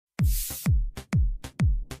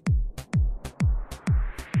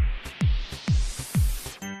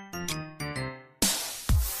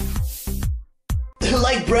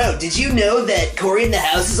Bro, did you know that Cory in the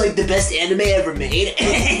House is like the best anime ever made?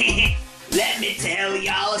 Let me tell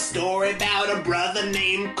y'all a story about a brother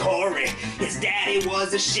named Cory. His daddy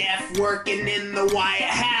was a chef working in the White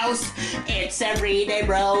House. It's everyday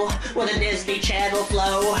bro with a Disney Channel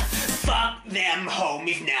flow. Fuck them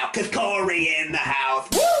homies now, cause Cory in the house.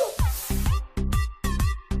 Woo!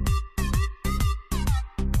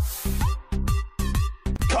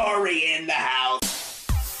 Cory in the house.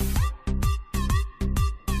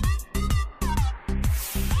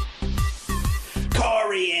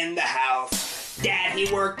 Cory in the house. Dad,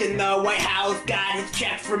 he worked in the White House, got his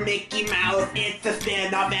checks from Mickey Mouse. It's a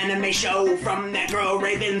spin-off anime show from that girl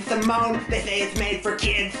Raven Simone. They say it's made for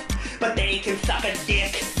kids, but they can suck a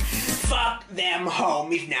dick. Fuck them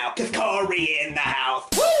homies now, cause Cory in the house.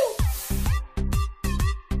 Woo!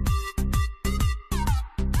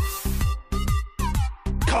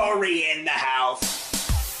 Cory in the house.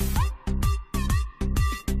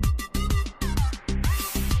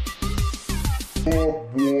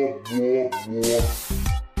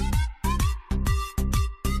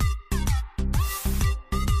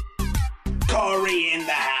 Cory in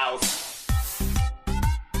the house.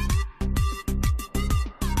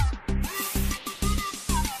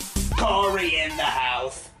 Cory in the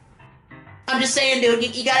house. I'm just saying,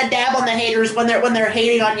 dude, you gotta dab on the haters when they're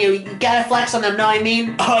hating on you. You gotta flex on them, know what I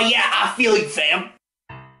mean? Oh yeah, I feel you, fam.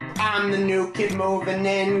 I'm the new kid moving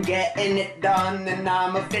in, getting it done, and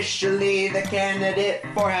I'm officially the candidate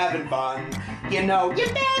for having fun. You know, you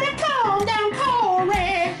better calm down,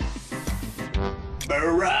 Cory.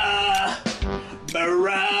 Bruh,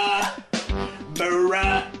 bruh,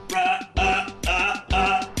 bruh,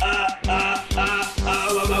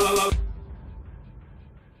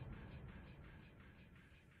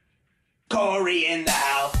 Cory in the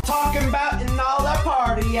house. Talking about an all-out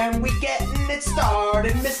party and we getting it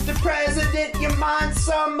started. Mr. President, you mind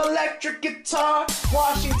some electric guitar?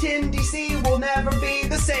 Washington, D.C. will never be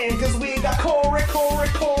the same, cause we got Cory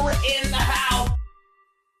in the house.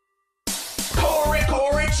 Cory,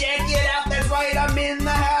 check it out, that's right, I'm in the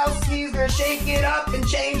house. He's gonna shake it up and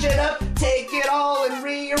change it up